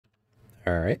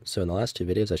Alright, so in the last two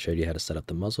videos I showed you how to set up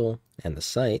the muzzle and the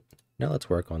sight. Now let's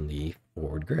work on the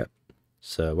forward grip.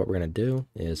 So what we're going to do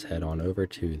is head on over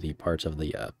to the parts of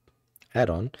the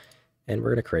add-on, and we're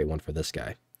going to create one for this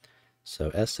guy.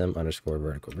 So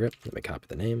SM_vertical grip, let me copy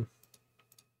the name.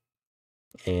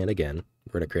 And again,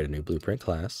 we're going to create a new blueprint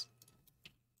class.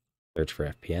 Search for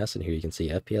FPS, and here you can see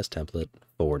FPSTemplate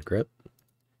forward grip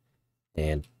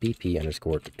and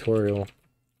BP_tutorial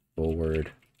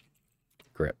forward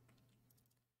grip.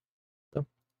 So,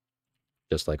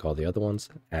 just like all the other ones,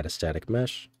 add a static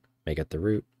mesh, make it the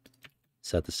root,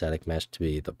 set the static mesh to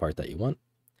be the part that you want,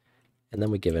 and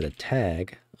then we give it a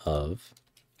tag of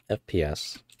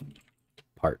FPS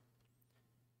part.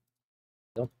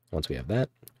 So once we have that,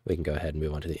 we can go ahead and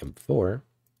move on to the M4,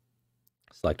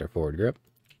 select our forward grip,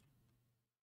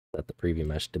 set the preview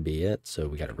mesh to be it, so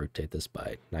we got to rotate this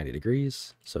by 90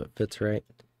 degrees so it fits right,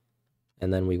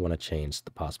 and then we want to change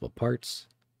the possible parts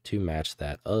to match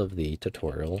that of the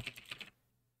tutorial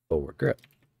forward grip.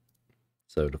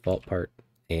 So default part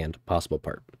and possible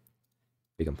part.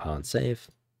 We compile and save.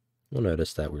 We'll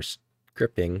notice that we're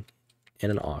gripping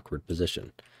in an awkward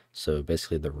position. So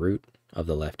basically the root of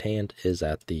the left hand is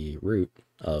at the root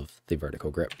of the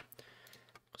vertical grip.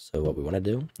 So what we want to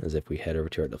do is if we head over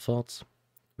to our defaults,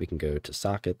 we can go to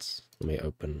sockets. Let me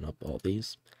open up all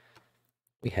these.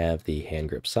 We have the hand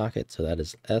grip socket, so that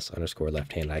is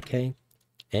S_left hand IK,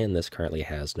 and this currently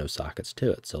has no sockets to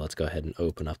it. So let's go ahead and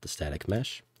open up the static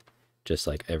mesh. Just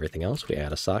like everything else, we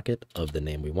add a socket of the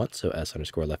name we want, so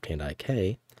S_left hand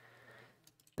IK.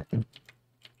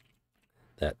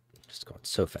 That just going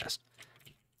so fast.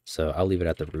 So I'll leave it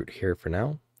at the root here for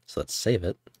now. So let's save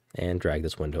it and drag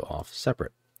this window off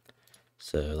separate.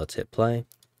 So let's hit play,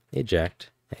 eject,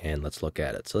 and let's look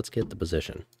at it. So let's get the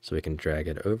position so we can drag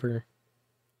it over.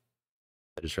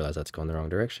 I just realized that's going the wrong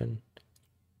direction.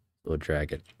 We'll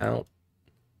drag it out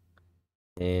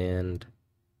and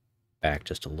back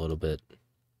just a little bit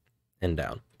and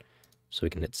down. So we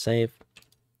can hit save,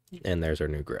 and there's our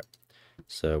new grip.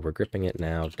 So we're gripping it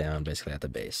now down basically at the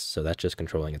base. So that's just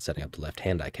controlling and setting up the left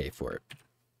hand IK for it.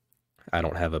 I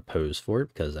don't have a pose for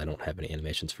it because I don't have any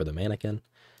animations for the mannequin.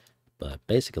 But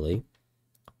basically,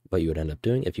 what you would end up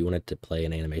doing if you wanted to play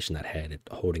an animation that had it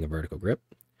holding a vertical grip,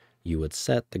 you would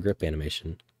set the grip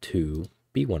animation to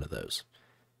be one of those.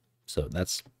 So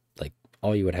that's like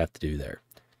all you would have to do there.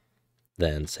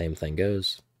 Then same thing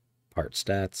goes, part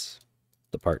stats,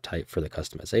 the part type for the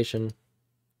customization,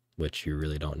 which you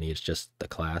really don't need, it's just the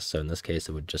class. So in this case,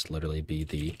 it would just literally be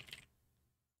the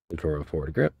tutorial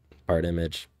forward grip, part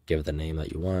image, give it the name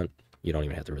that you want. You don't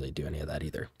even have to really do any of that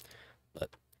either, but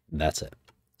that's it.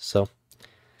 So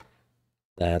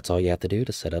that's all you have to do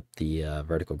to set up the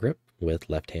vertical grip with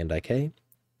left hand IK,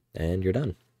 and you're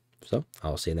done. So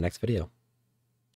I'll see you in the next video.